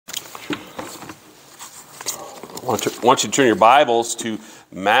I want you to turn your Bibles to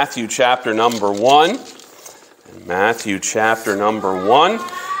Matthew chapter number 1. Matthew chapter number 1.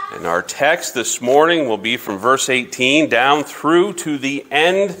 And our text this morning will be from verse 18 down through to the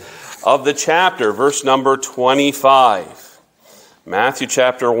end of the chapter, verse number 25. Matthew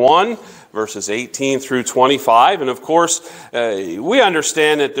chapter 1, verses 18 through 25. And of course, we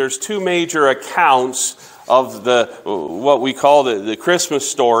understand that there's two major accounts of what we call the Christmas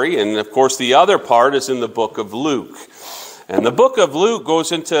story. And of course, the other part is in the book of Luke. And the book of Luke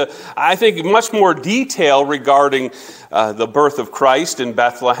goes into, I think, much more detail regarding the birth of Christ in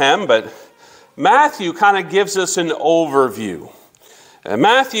Bethlehem. But Matthew kind of gives us an overview.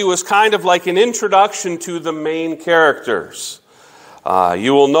 Matthew is kind of like an introduction to the main characters.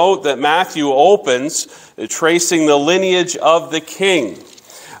 You will note that Matthew opens tracing the lineage of the king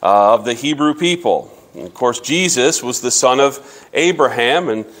of the Hebrew people. And of course, Jesus was the son of Abraham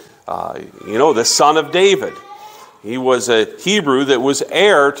and, the son of David. He was a Hebrew that was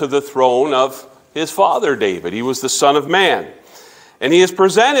heir to the throne of his father David. He was the son of man. And he is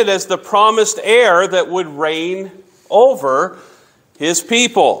presented as the promised heir that would reign over his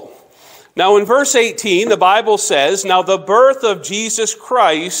people. Now in verse 18, the Bible says, "Now the birth of Jesus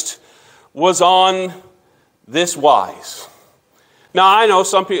Christ was on this wise." Now I know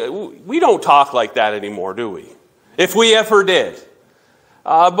some people, we don't talk like that anymore, do we? If we ever did.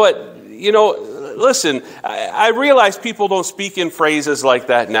 But, listen, I realize people don't speak in phrases like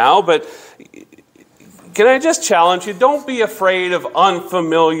that now, but can I just challenge you, don't be afraid of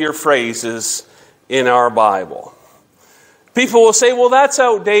unfamiliar phrases in our Bible. People will say, well, that's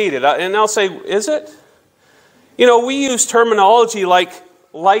outdated. And I'll say, is it? We use terminology like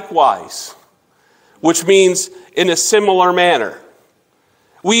likewise, which means in a similar manner.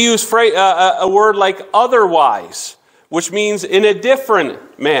 We use a word like otherwise, which means in a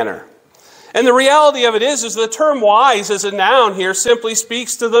different manner. And the reality of it is the term wise as a noun here simply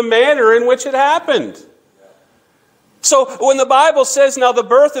speaks to the manner in which it happened. So when the Bible says, now the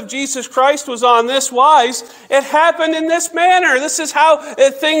birth of Jesus Christ was on this wise, it happened in this manner. This is how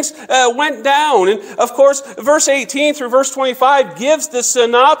things went down. And of course, verse 18 through verse 25 gives the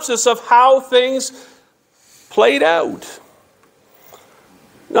synopsis of how things played out.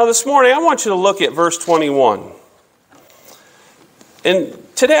 Now this morning, I want you to look at verse 21. And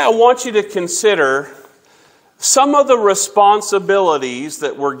today I want you to consider some of the responsibilities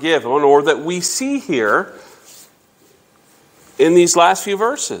that were given or that we see here in these last few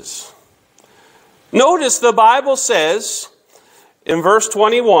verses. Notice the Bible says in verse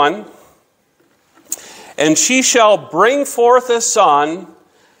 21, "And she shall bring forth a son,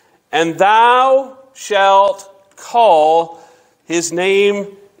 and thou shalt call his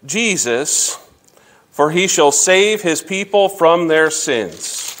name Jesus, for he shall save his people from their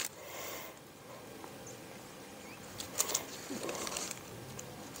sins."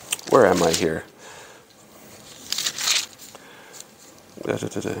 Where am I here?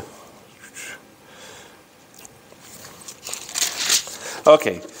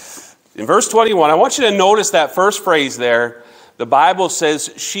 Okay, in verse 21, I want you to notice that first phrase there. The Bible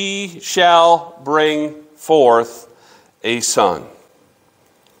says, "She shall bring forth a son."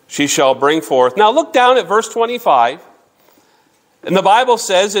 She shall bring forth. Now look down at verse 25. And the Bible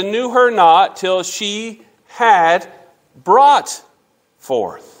says, "And knew her not till she had brought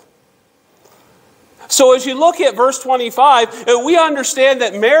forth." So as you look at verse 25, we understand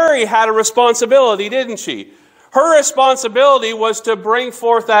that Mary had a responsibility, didn't she? Her responsibility was to bring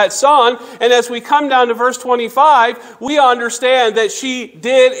forth that son. And as we come down to verse 25, we understand that she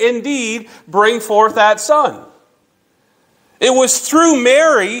did indeed bring forth that son. It was through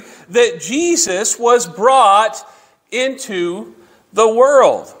Mary that Jesus was brought into the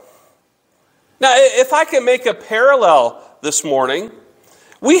world. Now, if I can make a parallel this morning,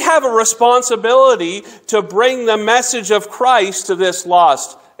 we have a responsibility to bring the message of Christ to this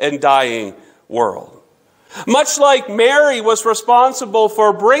lost and dying world. Much like Mary was responsible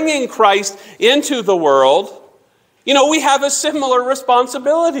for bringing Christ into the world, we have a similar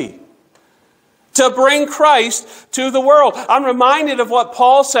responsibility to bring Christ to the world. I'm reminded of what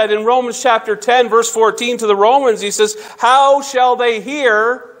Paul said in Romans chapter 10, verse 14 to the Romans. He says, "How shall they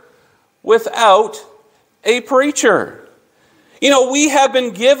hear without a preacher?" We have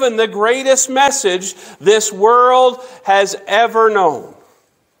been given the greatest message this world has ever known.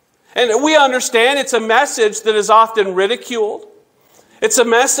 And we understand it's a message that is often ridiculed. It's a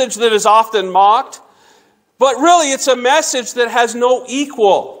message that is often mocked. But really, it's a message that has no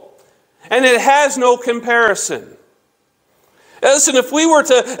equal. And it has no comparison. Listen, if we were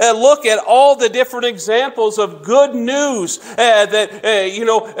to look at all the different examples of good news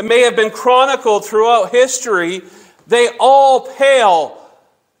that may have been chronicled throughout history, they all pale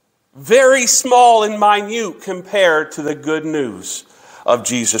very small and minute compared to the good news of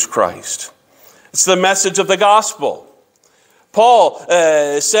Jesus Christ. It's the message of the gospel. Paul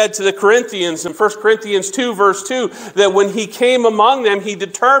said to the Corinthians in 1 Corinthians 2 verse 2 that when he came among them, he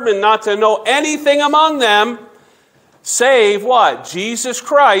determined not to know anything among them save what? Jesus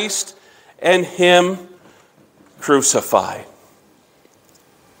Christ and Him crucified.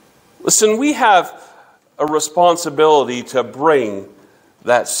 Listen, we have a responsibility to bring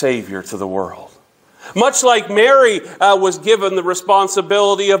that Savior to the world. Much like Mary was given the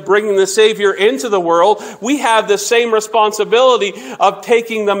responsibility of bringing the Savior into the world, we have the same responsibility of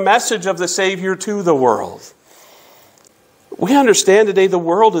taking the message of the Savior to the world. We understand today the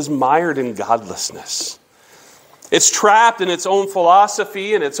world is mired in godlessness. It's trapped in its own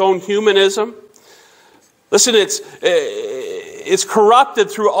philosophy and its own humanism. Listen, it's corrupted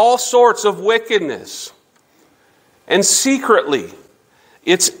through all sorts of wickedness. And secretly,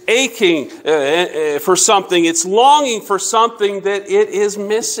 it's aching for something. It's longing for something that it is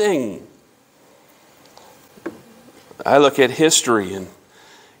missing. I look at history and,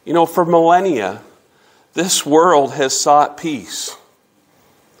 for millennia, this world has sought peace.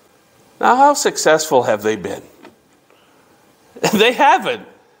 Now, how successful have they been? They haven't.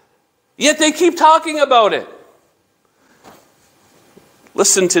 Yet they keep talking about it.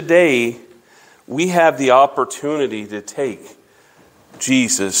 Listen, today, we have the opportunity to take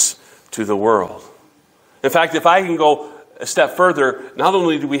Jesus to the world. In fact, if I can go a step further, not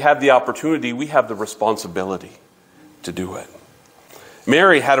only do we have the opportunity, we have the responsibility to do it.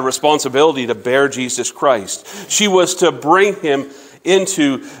 Mary had a responsibility to bear Jesus Christ. She was to bring Him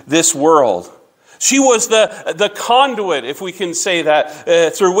into this world. She was the conduit, if we can say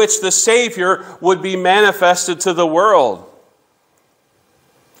that, through which the Savior would be manifested to the world.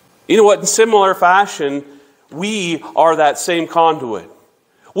 You know what? In similar fashion, we are that same conduit.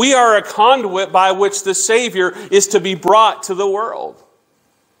 We are a conduit by which the Savior is to be brought to the world.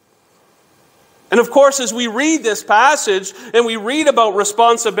 And of course, as we read this passage and we read about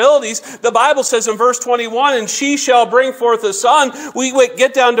responsibilities, the Bible says in verse 21, and she shall bring forth a son. We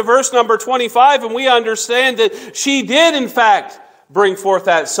get down to verse number 25 and we understand that she did in fact bring forth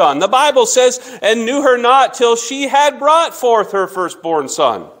that son. The Bible says, and knew her not till she had brought forth her firstborn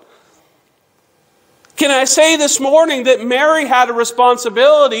son. Can I say this morning that Mary had a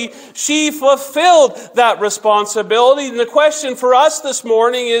responsibility? She fulfilled that responsibility. And the question for us this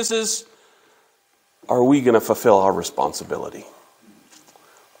morning is are we going to fulfill our responsibility?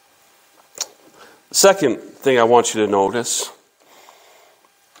 The second thing I want you to notice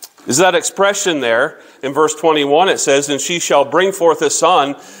is that expression there in verse 21. It says, and she shall bring forth a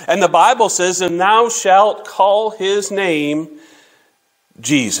son. And the Bible says, and thou shalt call his name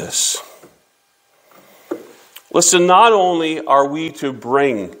Jesus. Listen, not only are we to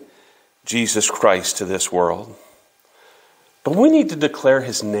bring Jesus Christ to this world, but we need to declare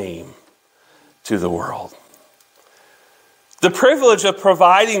His name to the world. The privilege of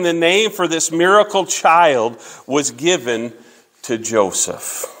providing the name for this miracle child was given to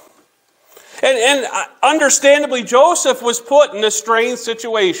Joseph. And understandably, Joseph was put in a strange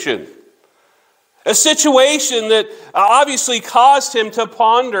situation. A situation that obviously caused him to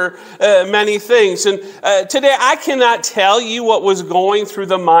ponder many things. And today I cannot tell you what was going through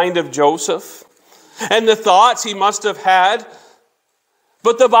the mind of Joseph and the thoughts he must have had.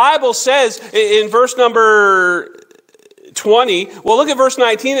 But the Bible says in verse number 20, well, look at verse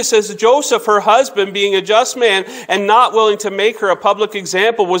 19. It says, Joseph, her husband, being a just man and not willing to make her a public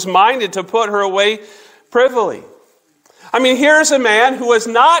example, was minded to put her away privily. I mean, here's a man who has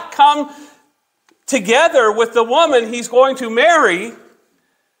not come together with the woman he's going to marry.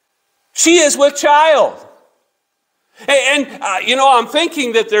 She is with child. And I'm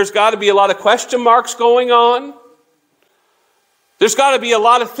thinking that there's got to be a lot of question marks going on. There's got to be a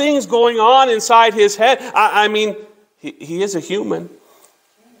lot of things going on inside his head. I mean, he is a human.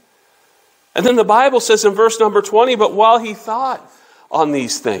 And then the Bible says in verse number 20, but while he thought on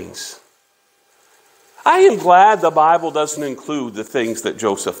these things. I am glad the Bible doesn't include the things that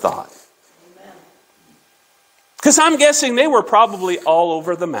Joseph thought. Because I'm guessing they were probably all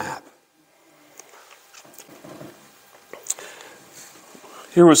over the map.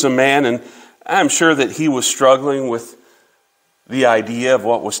 Here was a man, and I'm sure that he was struggling with the idea of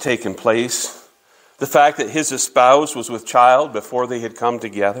what was taking place. The fact that his espouse was with child before they had come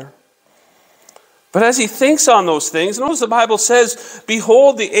together. But as he thinks on those things, notice the Bible says,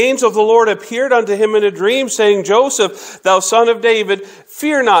 "Behold, the angel of the Lord appeared unto him in a dream, saying, Joseph, thou son of David,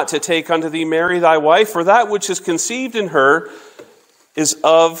 fear not to take unto thee Mary thy wife, for that which is conceived in her is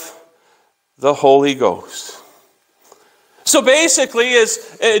of the Holy Ghost." So basically,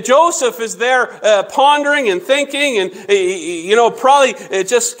 as Joseph is there pondering and thinking and, probably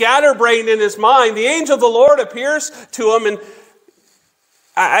just scatterbrained in his mind, the angel of the Lord appears to him, and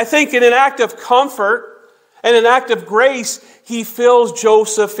I think in an act of comfort and an act of grace, he fills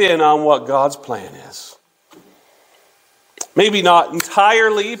Joseph in on what God's plan is. Maybe not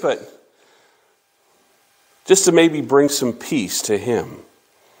entirely, but just to maybe bring some peace to him.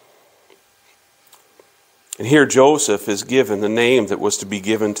 And here Joseph is given the name that was to be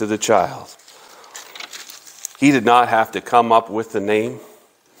given to the child. He did not have to come up with the name.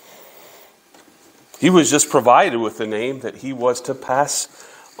 He was just provided with the name that he was to pass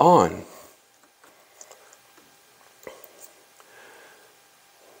on.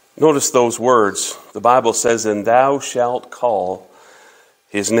 Notice those words. The Bible says, "And thou shalt call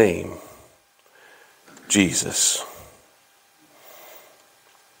his name Jesus."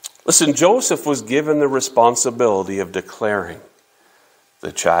 Listen, Joseph was given the responsibility of declaring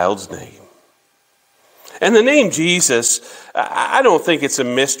the child's name. And the name Jesus, I don't think it's a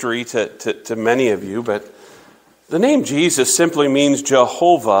mystery to many of you, but the name Jesus simply means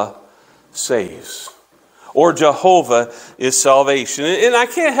Jehovah saves, or Jehovah is salvation. And I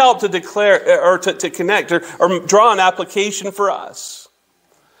can't help to declare or to connect or draw an application for us.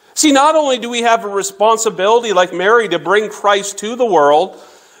 See, not only do we have a responsibility like Mary to bring Christ to the world,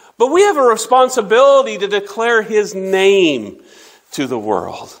 but we have a responsibility to declare his name to the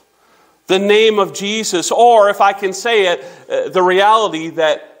world. The name of Jesus, or if I can say it, the reality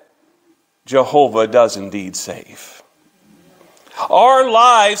that Jehovah does indeed save. Our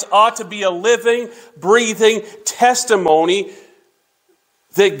lives ought to be a living, breathing testimony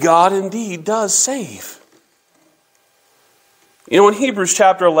that God indeed does save. In Hebrews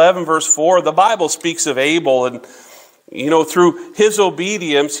chapter 11, verse 4, the Bible speaks of Abel, and through his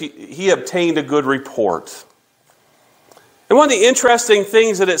obedience, he obtained a good report. And one of the interesting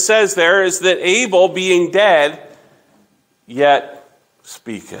things that it says there is that Abel, being dead, yet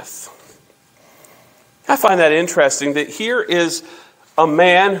speaketh. I find that interesting that here is a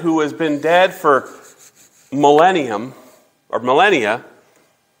man who has been dead for millennia,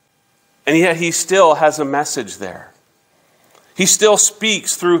 and yet he still has a message there. He still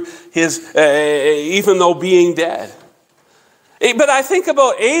speaks through his, even though being dead. But I think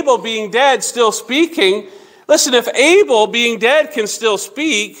about Abel being dead, still speaking. Listen, if Abel, being dead, can still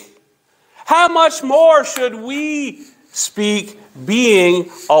speak, how much more should we speak being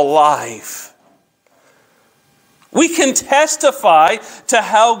alive? We can testify to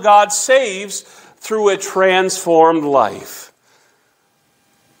how God saves through a transformed life.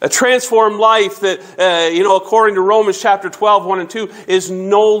 A transformed life that, according to Romans chapter 12, 1 and 2, is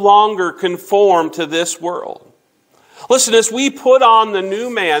no longer conformed to this world. Listen, as we put on the new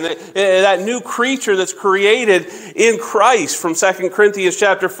man, that new creature that's created in Christ from 2 Corinthians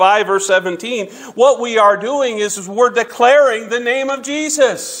chapter 5, verse 17, what we are doing is we're declaring the name of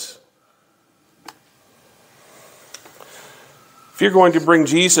Jesus. If you're going to bring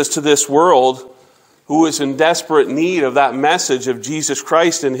Jesus to this world, who is in desperate need of that message of Jesus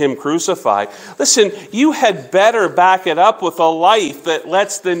Christ and him crucified, listen, you had better back it up with a life that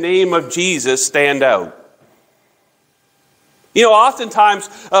lets the name of Jesus stand out. Oftentimes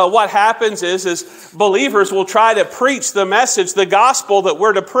what happens is believers will try to preach the message, the gospel that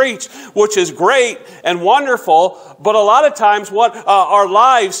we're to preach, which is great and wonderful, but a lot of times what our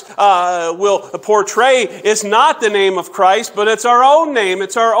lives will portray is not the name of Christ, but it's our own name,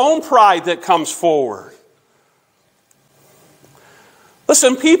 it's our own pride that comes forward.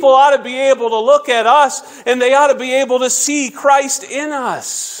 Listen, people ought to be able to look at us and they ought to be able to see Christ in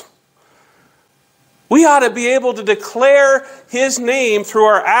us. We ought to be able to declare his name through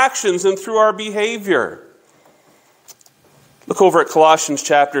our actions and through our behavior. Look over at Colossians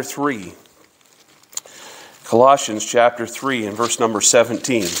chapter 3. Colossians chapter 3 and verse number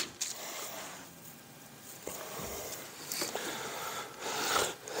 17.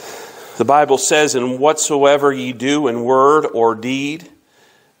 The Bible says, "And whatsoever ye do in word or deed,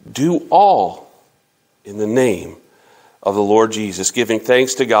 do all in the name of the Lord Jesus, giving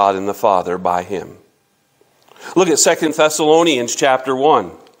thanks to God and the Father by him." Look at 2 Thessalonians chapter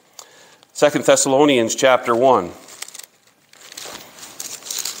 1. 2 Thessalonians chapter 1.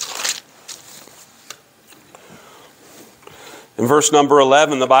 In verse number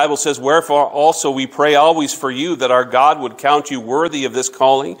 11, the Bible says, "Wherefore also we pray always for you, that our God would count you worthy of this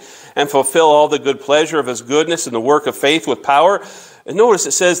calling, and fulfill all the good pleasure of his goodness and the work of faith with power." And notice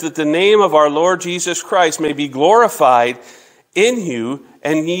it says that the name of our Lord Jesus Christ may be glorified in you,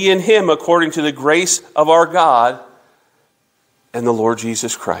 and ye in him, according to the grace of our God and the Lord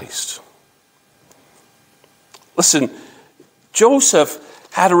Jesus Christ. Listen, Joseph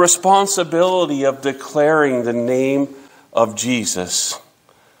had a responsibility of declaring the name of Jesus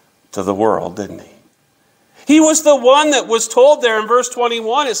to the world, didn't he? He was the one that was told there in verse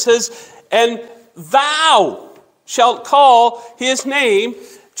 21, it says, "And thou shalt call his name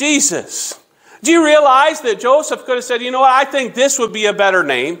Jesus." Do you realize that Joseph could have said, "You know what, I think this would be a better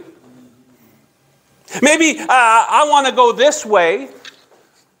name. Maybe I want to go this way."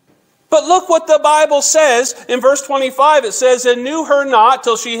 But look what the Bible says in verse 25. It says, "And knew her not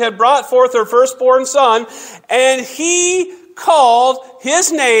till she had brought forth her firstborn son. And he called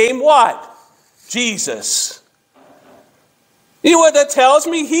his name," what? Jesus. You know what that tells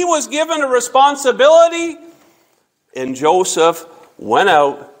me? He was given a responsibility, and Joseph went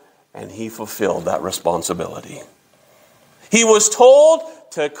out and he fulfilled that responsibility. He was told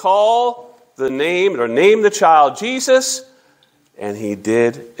to call the name, or name the child Jesus, and he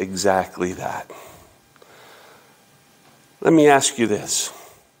did exactly that. Let me ask you this.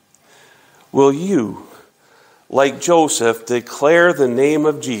 Will you, like Joseph, declare the name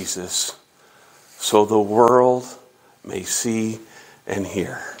of Jesus so the world may see and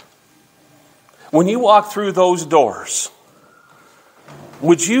hear? When you walk through those doors,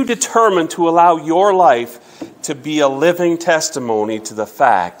 would you determine to allow your life to be a living testimony to the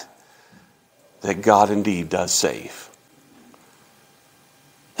fact that God indeed does save?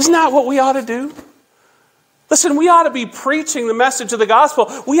 Isn't that what we ought to do? Listen, we ought to be preaching the message of the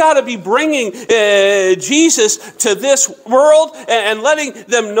gospel. We ought to be bringing Jesus to this world and letting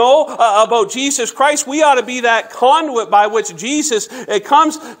them know about Jesus Christ. We ought to be that conduit by which Jesus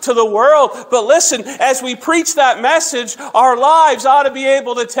comes to the world. But listen, as we preach that message, our lives ought to be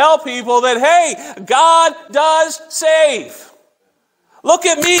able to tell people that, hey, God does save. Look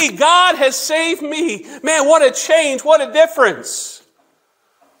at me. God has saved me. Man, what a change. What a difference.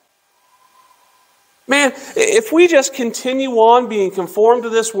 Man, if we just continue on being conformed to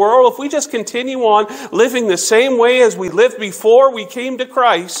this world, if we just continue on living the same way as we lived before we came to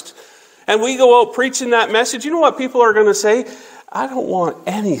Christ, and we go out preaching that message, you know what people are going to say? I don't want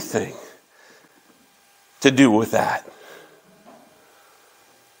anything to do with that.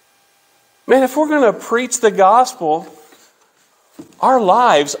 Man, if we're going to preach the gospel, our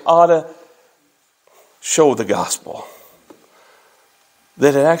lives ought to show the gospel.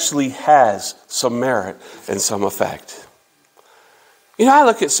 That it actually has some merit and some effect. You know, I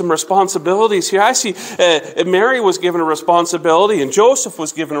look at some responsibilities here. I see Mary was given a responsibility and Joseph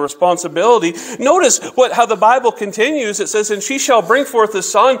was given a responsibility. Notice how the Bible continues. It says, "And she shall bring forth a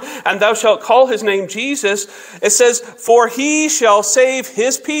son, and thou shalt call his name Jesus." It says, "For he shall save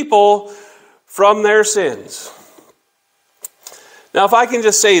his people from their sins." Now, if I can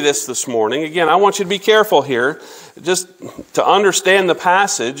just say this morning, again, I want you to be careful here, just to understand the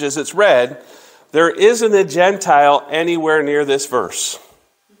passage as it's read. There isn't a Gentile anywhere near this verse.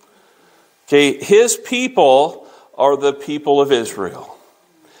 Okay, his people are the people of Israel.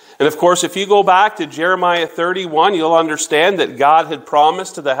 And of course, if you go back to Jeremiah 31, you'll understand that God had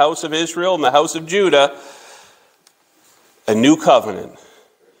promised to the house of Israel and the house of Judah a new covenant.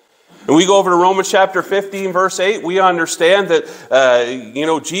 And we go over to Romans chapter 15, verse 8, we understand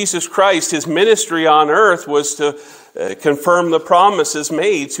that, Jesus Christ, his ministry on earth was to confirm the promises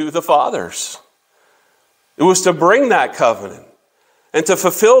made to the fathers. It was to bring that covenant and to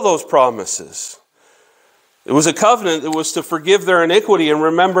fulfill those promises. It was a covenant that was to forgive their iniquity and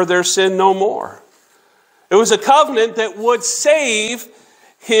remember their sin no more. It was a covenant that would save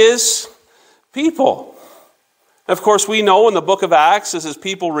his people. Of course, we know in the book of Acts, as his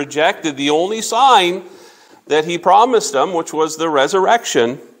people rejected the only sign that he promised them, which was the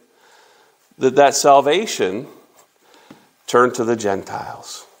resurrection, that salvation turned to the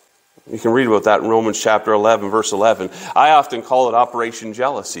Gentiles. You can read about that in Romans chapter 11, verse 11. I often call it Operation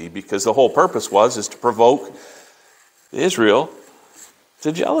Jealousy, because the whole purpose is to provoke Israel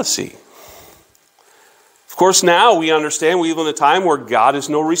to jealousy. Of course, now we understand we live in a time where God is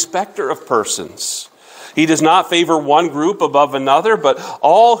no respecter of persons. He does not favor one group above another, but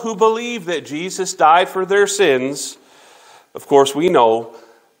all who believe that Jesus died for their sins, of course, we know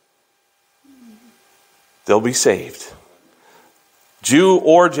they'll be saved. Jew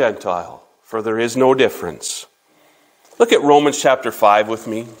or Gentile, for there is no difference. Look at Romans chapter 5 with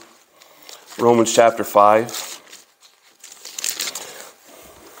me. Romans chapter 5.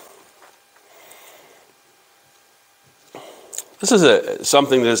 This is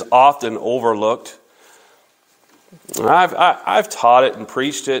something that is often overlooked. I've taught it and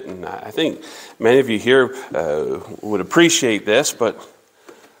preached it, and I think many of you here would appreciate this, but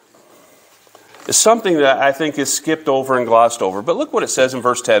it's something that I think is skipped over and glossed over. But look what it says in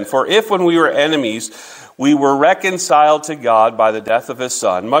verse 10. For if when we were enemies, we were reconciled to God by the death of his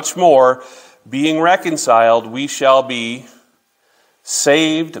Son, much more, being reconciled, we shall be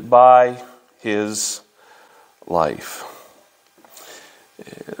saved by his life.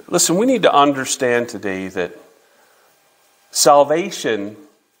 Listen, we need to understand today that salvation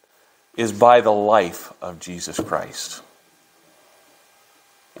is by the life of Jesus Christ.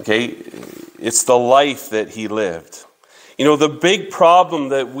 Okay? It's the life that he lived. You know, the big problem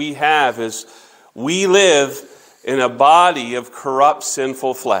that we have is we live in a body of corrupt,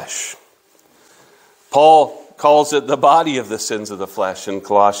 sinful flesh. Paul calls it the body of the sins of the flesh in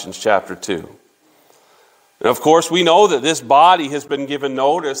Colossians chapter 2. And of course, we know that this body has been given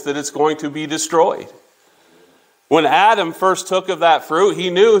notice that it's going to be destroyed. When Adam first took of that fruit,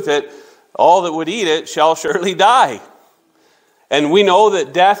 he knew that all that would eat it shall surely die. And we know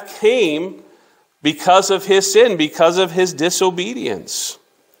that death came because of his sin, because of his disobedience.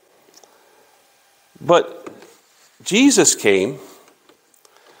 But Jesus came,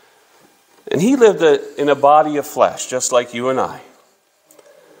 and he lived in a body of flesh, just like you and I.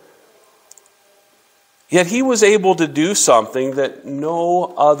 Yet he was able to do something that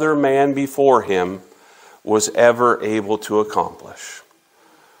no other man before him was ever able to accomplish,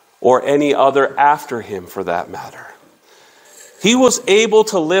 or any other after him for that matter. He was able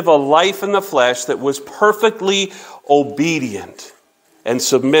to live a life in the flesh that was perfectly obedient and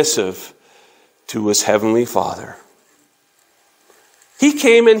submissive to his heavenly Father. He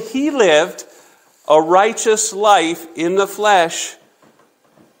came and he lived a righteous life in the flesh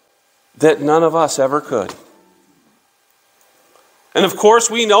that none of us ever could. And of course,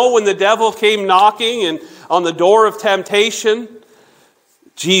 we know when the devil came knocking and on the door of temptation,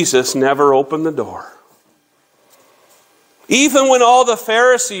 Jesus never opened the door. Even when all the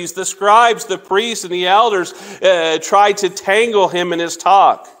Pharisees, the scribes, the priests, and the elders tried to tangle him in his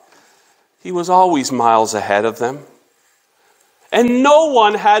talk, he was always miles ahead of them. And no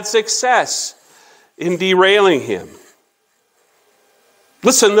one had success in derailing him.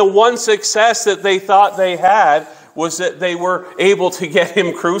 Listen, the one success that they thought they had was that they were able to get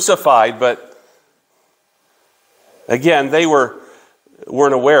him crucified. But again, they weren't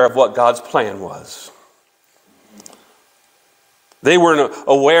aware of what God's plan was. They weren't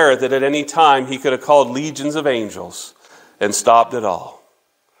aware that at any time he could have called legions of angels and stopped it all.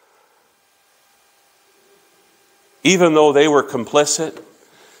 Even though they were complicit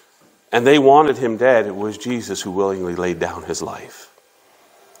and they wanted him dead, it was Jesus who willingly laid down his life.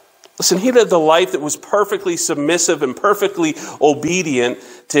 Listen, he lived a life that was perfectly submissive and perfectly obedient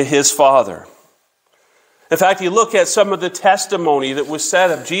to his Father. In fact, you look at some of the testimony that was said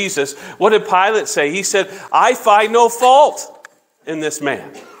of Jesus. What did Pilate say? He said, I find no fault in this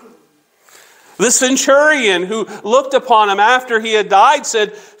man. The centurion who looked upon him after he had died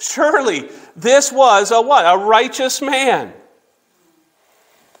said, surely this was a what? A righteous man.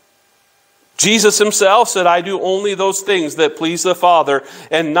 Jesus himself said, I do only those things that please the Father,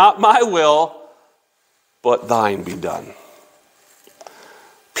 and not my will, but thine be done.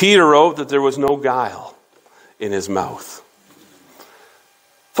 Peter wrote that there was no guile in his mouth.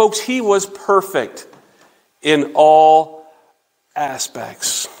 Folks, he was perfect in all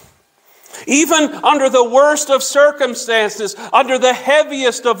aspects. Even under the worst of circumstances, under the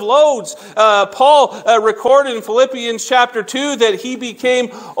heaviest of loads, Paul recorded in Philippians chapter 2 that he became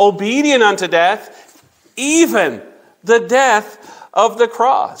obedient unto death, even the death of the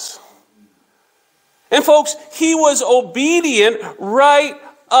cross. And folks, he was obedient right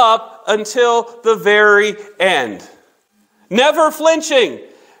up until the very end. Never flinching,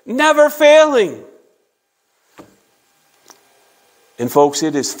 never failing. And folks,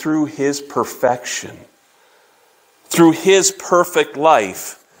 it is through his perfection, through his perfect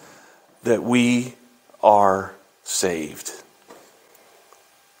life, that we are saved.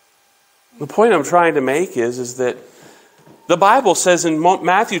 The point I'm trying to make is that the Bible says in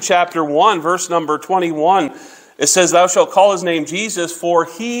Matthew chapter 1, verse number 21, it says, thou shalt call his name Jesus, for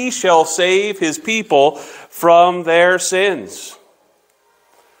he shall save his people from their sins.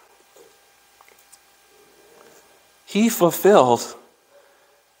 He fulfilled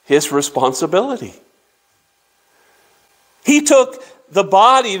his responsibility. He took the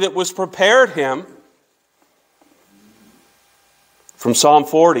body that was prepared him from Psalm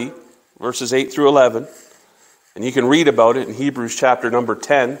 40, verses 8 through 11. And you can read about it in Hebrews chapter number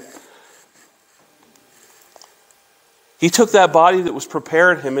 10. He took that body that was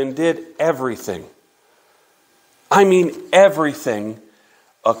prepared him and did everything. I mean everything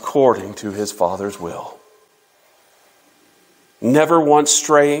according to his Father's will. Never once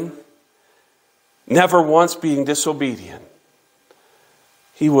straying, never once being disobedient.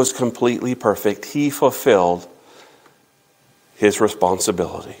 He was completely perfect. He fulfilled his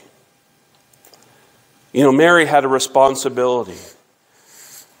responsibility. You know, Mary had a responsibility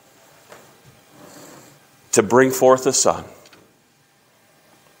to bring forth a son.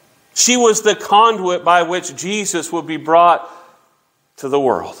 She was the conduit by which Jesus would be brought to the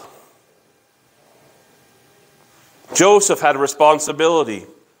world. Joseph had a responsibility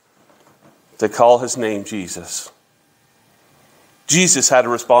to call his name Jesus. Jesus had a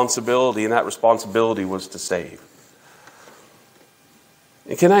responsibility, and that responsibility was to save.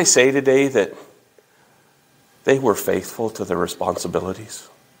 And can I say today that they were faithful to their responsibilities?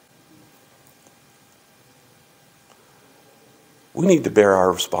 We need to bear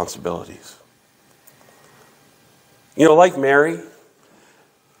our responsibilities. You know, like Mary,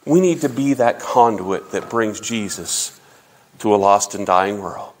 we need to be that conduit that brings Jesus to a lost and dying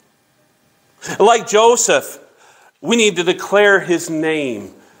world. Like Joseph, we need to declare his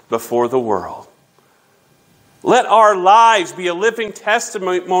name before the world. Let our lives be a living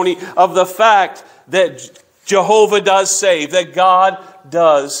testimony of the fact that Jehovah does save, that God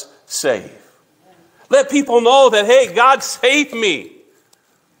does save. Let people know that, hey, God saved me.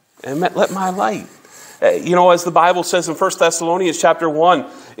 And let my light. You know, as the Bible says in 1 Thessalonians chapter 1,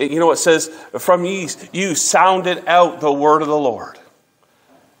 it says, from you sounded out the word of the Lord.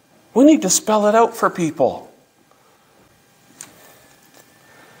 We need to spell it out for people.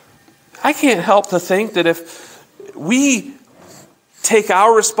 I can't help to think that if we take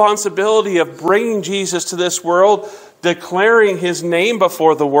our responsibility of bringing Jesus to this world, declaring his name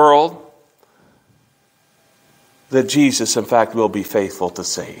before the world, that Jesus, in fact, will be faithful to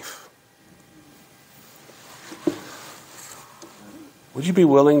save. Would you be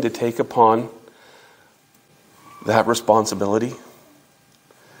willing to take upon that responsibility?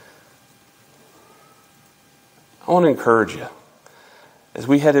 I want to encourage you, as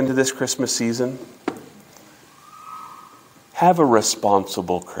we head into this Christmas season, have a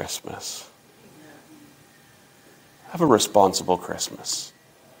responsible Christmas. Have a responsible Christmas.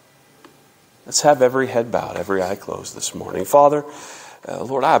 Let's have every head bowed, every eye closed this morning. Father,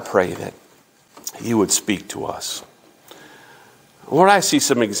 Lord, I pray that you would speak to us. Lord, I see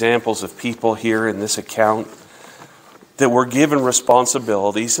some examples of people here in this account that were given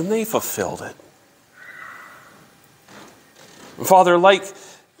responsibilities and they fulfilled it. Father, like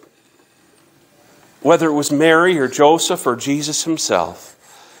whether it was Mary or Joseph or Jesus himself,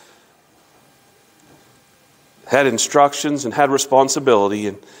 had instructions and had responsibility,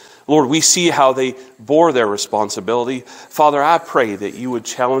 and Lord, we see how they bore their responsibility. Father, I pray that you would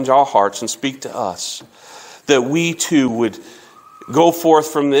challenge our hearts and speak to us, that we too would go forth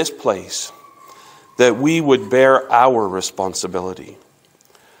from this place, that we would bear our responsibility.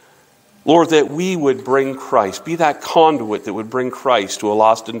 Lord, that we would bring Christ, be that conduit that would bring Christ to a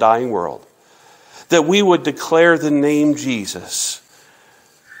lost and dying world. That we would declare the name Jesus,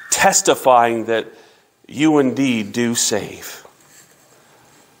 testifying that you indeed do save.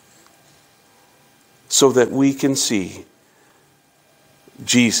 So that we can see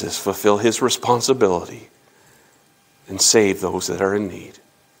Jesus fulfill his responsibility and save those that are in need.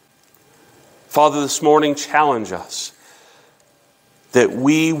 Father, this morning challenge us that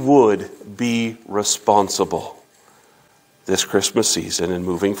we would be responsible this Christmas season and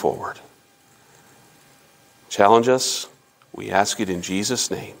moving forward. Challenge us. We ask it in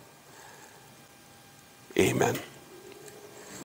Jesus' name. Amen.